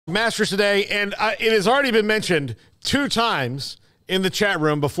Masters today, and it has already been mentioned 2 times in the chat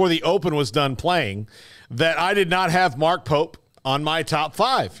room before the Open was done playing that I did not have Mark Pope on my top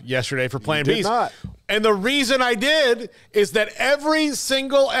 5 yesterday for Plan Bs. And the reason I did is that every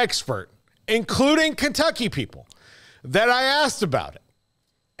single expert, including Kentucky people, that I asked about it,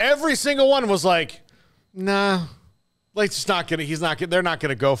 every single one was like, nah, like it's not gonna, they're not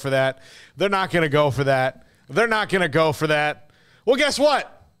gonna go for that. They're not gonna go for that. They're not gonna go for that. Well, guess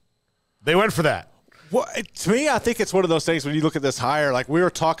what? They went for that. Well, to me, I think it's one of those things when you look at this hire, like we were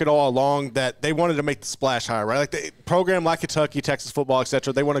talking all along that they wanted to make the splash hire, right? Like the program like Kentucky, Texas football, et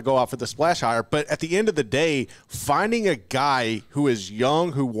cetera, they want to go out for the splash hire. But at the end of the day, finding a guy who is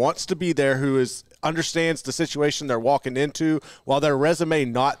young, who wants to be there, who understands the situation they're walking into, while their resume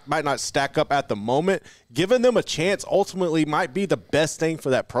might not stack up at the moment, giving them a chance ultimately might be the best thing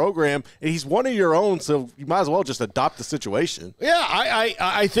for that program. And he's one of your own, so you might as well just adopt the situation. Yeah,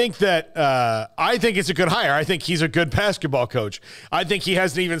 I think that I think it's a good hire. I think he's a good basketball coach. I think he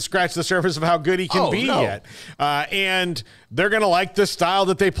hasn't even scratched the surface of how good he can be yet. And they're going to like the style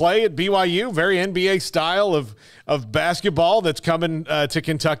that they play at BYU, very NBA style of basketball that's coming to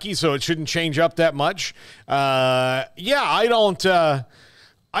Kentucky, so it shouldn't change up that much. Yeah, I don't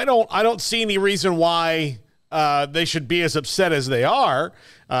see any reason why they should be as upset as they are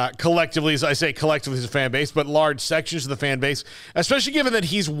collectively, as I say, collectively as a fan base, but large sections of the fan base, especially given that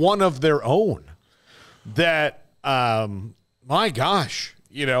he's one of their own. That, my gosh,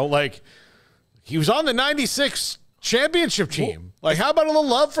 like he was on the 96 championship team. Like, how about a little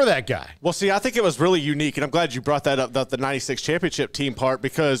love for that guy? Well, see, I think it was really unique, and I'm glad you brought that up, the 96 championship team part,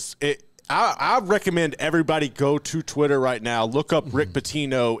 because I recommend everybody go to Twitter right now, look up Rick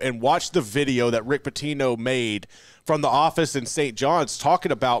Pitino, and watch the video that Rick Pitino made from the office in St. John's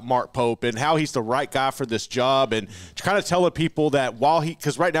talking about Mark Pope and how he's the right guy for this job, and kind of telling people that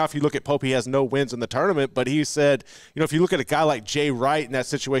because right now if you look at Pope, he has no wins in the tournament, but he said, if you look at a guy like Jay Wright in that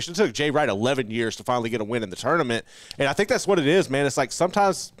situation, it took Jay Wright 11 years to finally get a win in the tournament, and I think that's what it is, man. It's like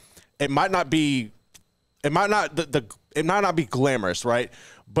sometimes it might not be glamorous, right?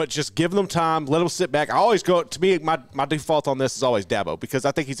 But just give them time, let them sit back. I always go, to me, my default on this is always Dabo, because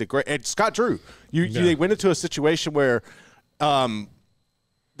I think he's and Scott Drew. They went into a situation where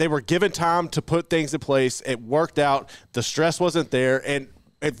they were given time to put things in place. It worked out. The stress wasn't there. And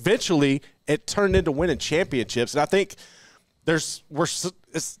eventually it turned into winning championships. And I think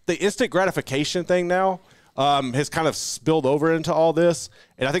it's the instant gratification thing now. Has kind of spilled over into all this.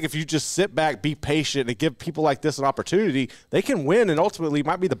 And I think if you just sit back, be patient, and give people like this an opportunity, they can win and ultimately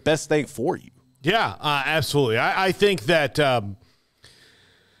might be the best thing for you. Yeah, absolutely. I think that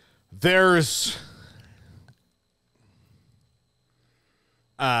there's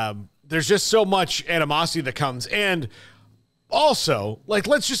just so much animosity that comes. And also, like,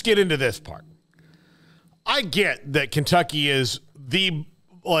 let's just get into this part. I get that Kentucky is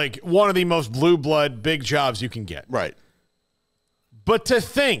one of the most blue blood big jobs you can get. Right. But to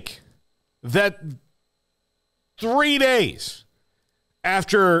think that 3 days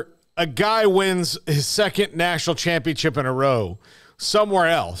after a guy wins his 2nd national championship in a row somewhere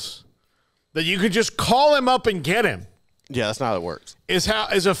else, that you could just call him up and get him. Yeah, that's not how it works. Is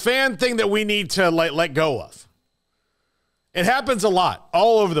a fan thing that we need to let go of. It happens a lot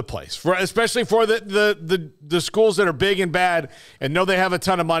all over the place, especially for the schools that are big and bad and know they have a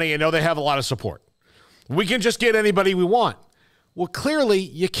ton of money and know they have a lot of support. We can just get anybody we want. Well, clearly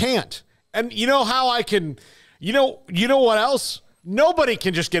you can't. And you know how I can, you know what else? Nobody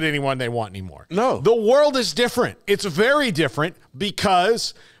can just get anyone they want anymore. No. The world is different. It's very different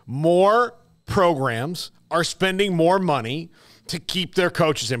because more programs are spending more money to keep their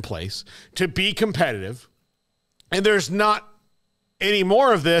coaches in place, to be competitive. And there's not any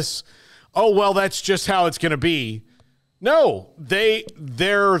more of this, oh, well, that's just how it's going to be. No,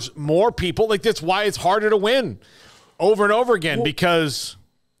 there's more people. Like, that's why it's harder to win over and over again, because,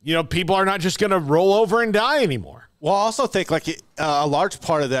 people are not just going to roll over and die anymore. Well, I also think a large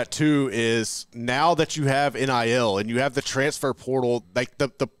part of that, too, is now that you have NIL and you have the transfer portal, like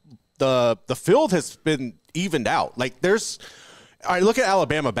the field has been evened out. Like, all right, look at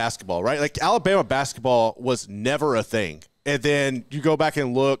Alabama basketball, right? Like, Alabama basketball was never a thing. And then you go back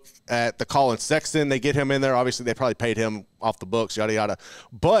and look at the Colin Sexton. They get him in there. Obviously, they probably paid him off the books, yada, yada.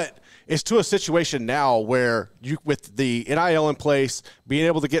 But it's to a situation now where with the NIL in place, being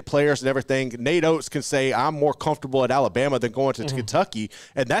able to get players and everything, Nate Oates can say, I'm more comfortable at Alabama than going to Kentucky.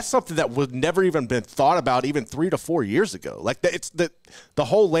 And that's something that was never even been thought about even 3 to 4 years ago. Like, the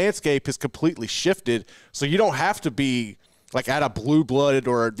whole landscape has completely shifted. So you don't have to be like at a blue blooded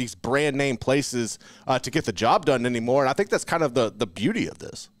or these brand name places to get the job done anymore. And I think that's kind of the beauty of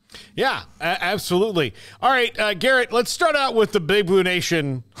this. Yeah, absolutely. All right, Garrett, let's start out with the Big Blue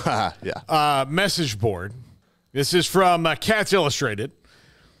Nation message board. This is from Cats Illustrated.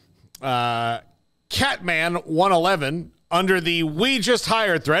 Catman111 under the We Just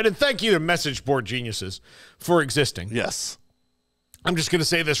Hired thread. And thank you to message board geniuses for existing. Yes. I'm just going to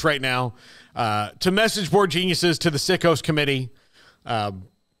say this right now. To message board geniuses, to the Sickos committee, I mean,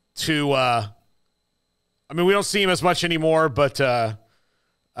 we don't see him as much anymore, but the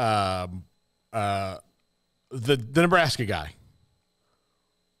Nebraska guy.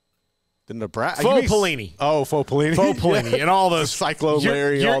 The Nebraska. Faux Pelini. Oh, Faux Pelini. Faux Pelini and all those. Cyclone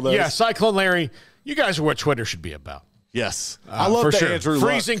Larry, all those. Yeah, Cyclone Larry. You guys are what Twitter should be about. Yes. I love that sure. Andrew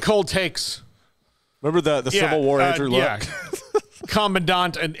Freezing Luck. cold takes. Remember the Civil War Andrew Luck? Yeah.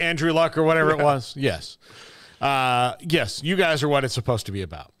 Commandant and Andrew Luck or whatever it was. Yes. Yes, you guys are what it's supposed to be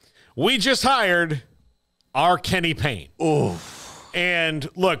about. We just hired our Kenny Payne. Oh. And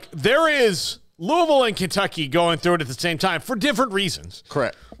look, there is Louisville and Kentucky going through it at the same time for different reasons.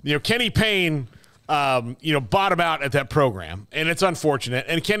 Correct. You know, Kenny Payne, bottom out at that program, and it's unfortunate.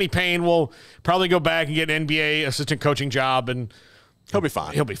 And Kenny Payne will probably go back and get an NBA assistant coaching job, and he'll be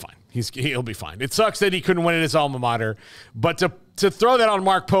fine. He'll be fine. He'll be fine. It sucks that he couldn't win at his alma mater, but to throw that on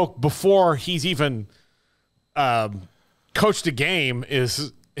Mark Polk before he's even coached a game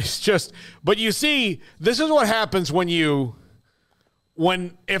is just. But you see, this is what happens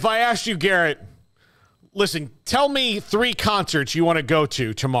if I asked you, Garrett, listen, tell me 3 concerts you want to go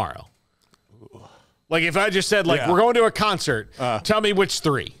to tomorrow. Like if I just said, we're going to a concert, tell me which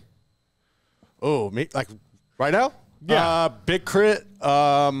 3. Oh, me like right now? Yeah. Big Crit. We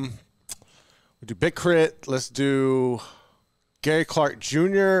do Big Crit. Let's do Gary Clark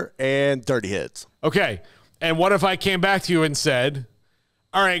Jr. and Dirty Heads. Okay. And what if I came back to you and said,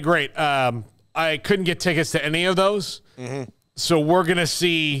 all right, great. I couldn't get tickets to any of those. Mm-hmm. So we're going to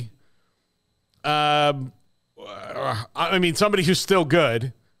see, somebody who's still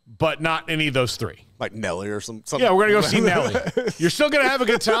good, but not any of those 3. Like Nelly or something. Yeah, we're going to go see Nelly. You're still going to have a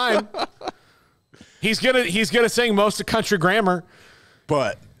good time. He's gonna sing most of Country Grammar.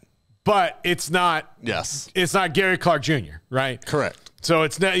 But it's not. Yes. It's not Gary Clark Jr., right? Correct. So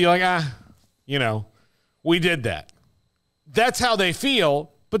it's not, you're like, we did that. That's how they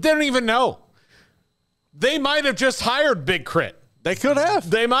feel, but they don't even know. They might have just hired Big Crit. They could have.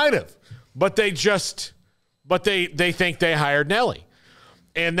 They might have. But they think they hired Nelly.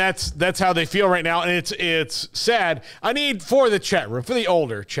 And that's how they feel right now. And it's sad. I need for the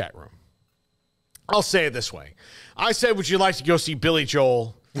older chat room. I'll say it this way. I said, would you like to go see Billy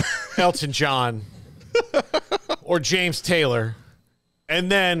Joel, Elton John, or James Taylor? And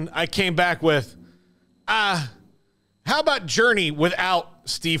then I came back with, how about Journey without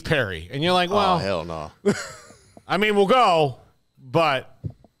Steve Perry? And you're like, well, oh, hell no. I mean, we'll go, but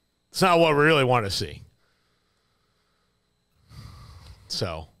it's not what we really want to see.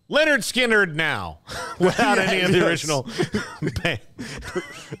 So, Leonard Skinner now, without any of the original band.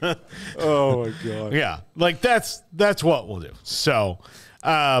 Oh, my God. Yeah, like that's what we'll do. So,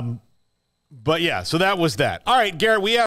 but yeah, so that was that. All right, Garrett, we have